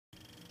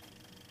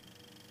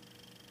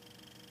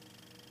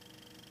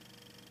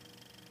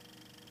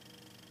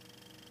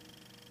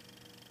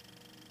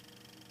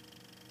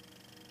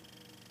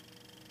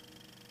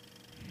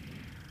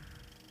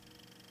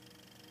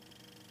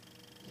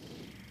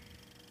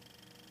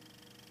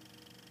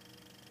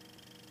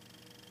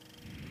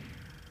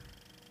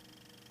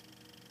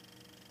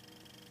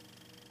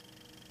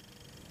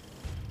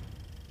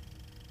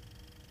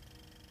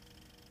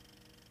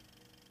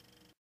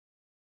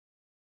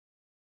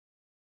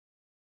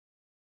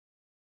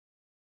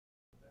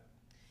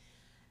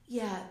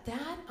Yeah,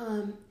 that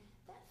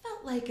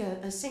felt like a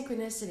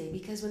synchronicity,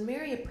 because when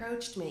Mary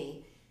approached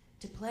me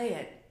to play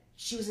it,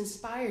 she was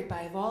inspired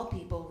by, of all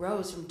people,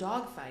 Rose from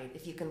Dogfight,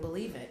 if you can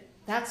believe it.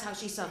 That's how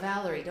she saw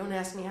Valerie. Don't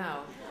ask me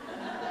how.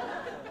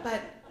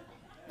 But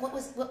what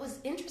was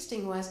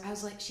interesting was, I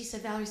was like, she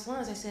said, Valerie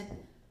Solanas. I said,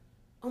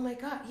 oh my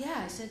God,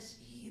 yeah. I said,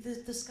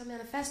 the Scum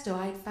Manifesto,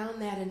 I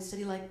found that in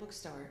City Light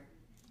Bookstore.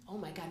 Oh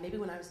my God, maybe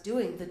when I was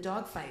doing the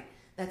Dogfight.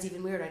 That's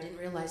even weird, I didn't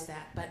realize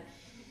that. But,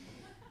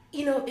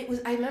 you know,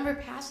 I remember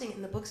passing it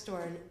in the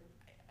bookstore, and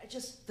I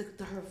just,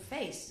 her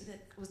face,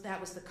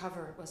 that was the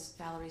cover, was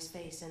Valerie's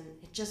face, and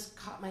it just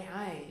caught my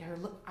eye. Her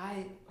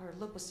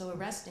look was so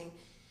arresting.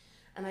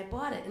 And I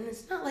bought it, and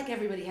it's not like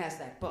everybody has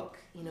that book,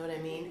 you know what I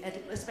mean?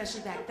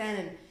 Especially back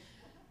then,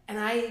 and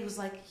I was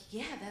like,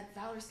 yeah, that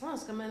Valerie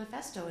Solanas Scum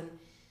Manifesto. And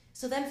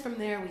so then from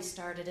there we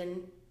started,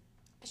 and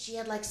she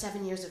had like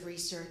 7 years of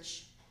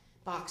research,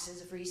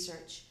 boxes of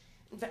research.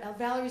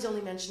 Valerie's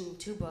only mentioned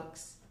 2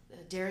 books,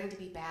 Daring to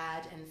be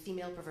Bad and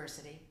Female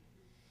Perversity.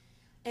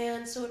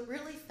 And so it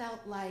really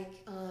felt like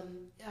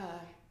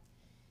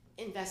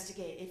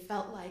it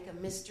felt like a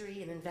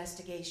mystery, an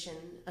investigation,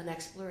 an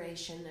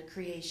exploration, a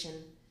creation.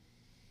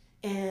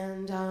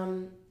 And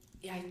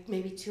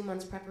maybe 2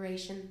 months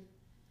preparation.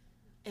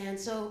 And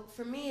so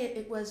for me,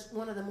 it was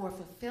one of the more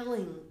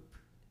fulfilling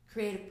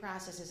creative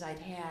processes I'd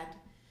had,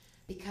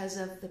 because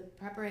of the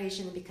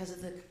preparation and because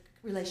of the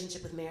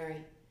relationship with Mary.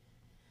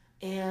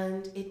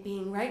 And it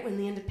being right when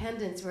the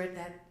independents were at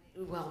that,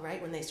 well,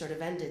 right when they sort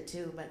of ended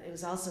too, but it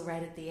was also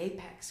right at the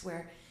apex,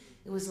 where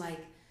it was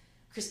like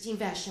Christine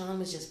Vachon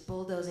was just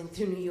bulldozing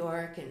through New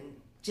York and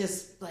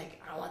just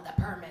like, I want the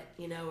permit,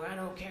 you know, I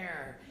don't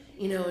care.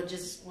 You know,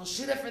 just, we'll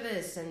shoot it for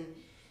this. And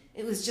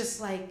it was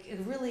just like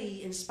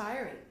really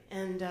inspiring.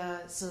 And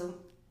so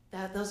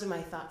those are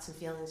my thoughts and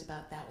feelings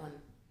about that one.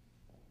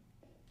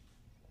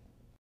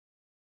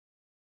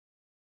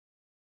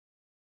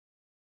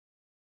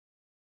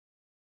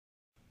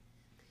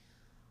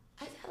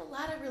 I've had a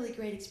lot of really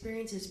great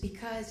experiences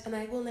because, and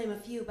I will name a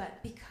few,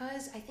 but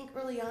because I think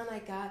early on I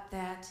got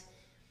that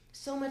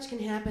so much can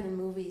happen in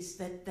movies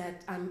that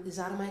is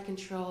out of my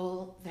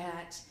control,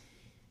 that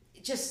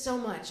just so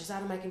much is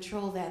out of my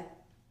control, that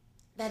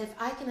if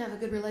I can have a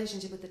good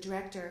relationship with the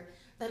director,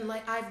 then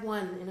like I've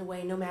won in a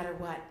way, no matter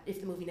what.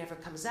 If the movie never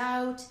comes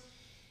out,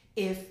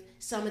 if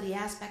some of the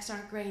aspects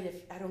aren't great,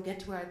 if I don't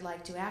get to where I'd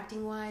like to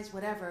acting-wise,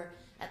 whatever,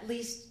 at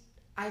least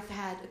I've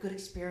had a good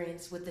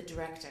experience with the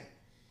director.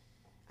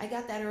 I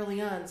got that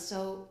early on,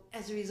 so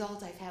as a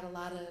result, I've had a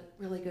lot of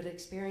really good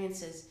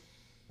experiences.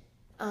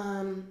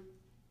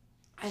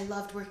 I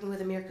loved working with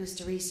Amir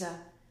Kusturica.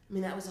 I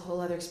mean, that was a whole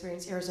other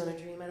experience. Arizona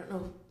Dream, I don't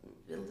know,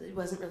 it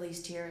wasn't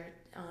released here,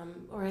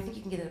 or I think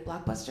you can get it at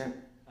Blockbuster.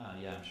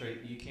 Yeah, I'm sure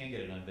you can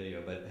get it on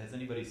video, but has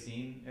anybody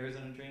seen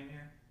Arizona Dream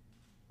here?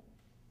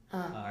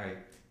 All right,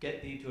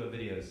 get thee to a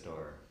video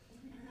store.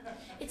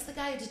 It's the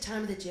guy who did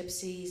Time of the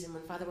Gypsies and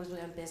When Father Was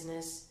Away on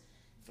Business,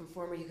 from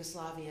former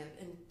Yugoslavia,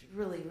 and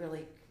really,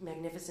 really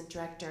magnificent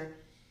director.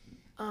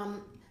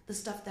 The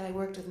stuff that I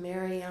worked with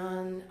Mary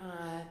on,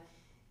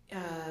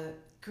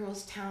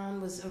 Girls Town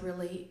was a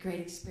really great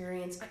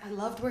experience. I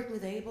loved working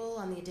with Abel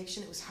on The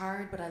Addiction. It was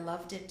hard, but I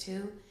loved it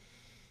too.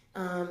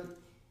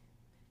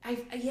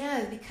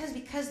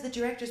 Because the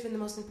director's been the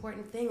most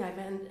important thing, I've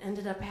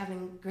ended up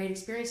having great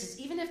experiences.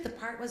 Even if the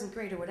part wasn't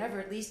great or whatever,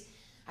 at least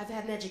I've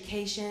had an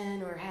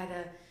education or had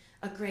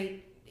a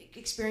great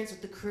experience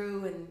with the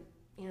crew, and,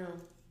 you know,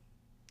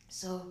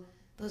 so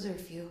those are a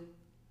few.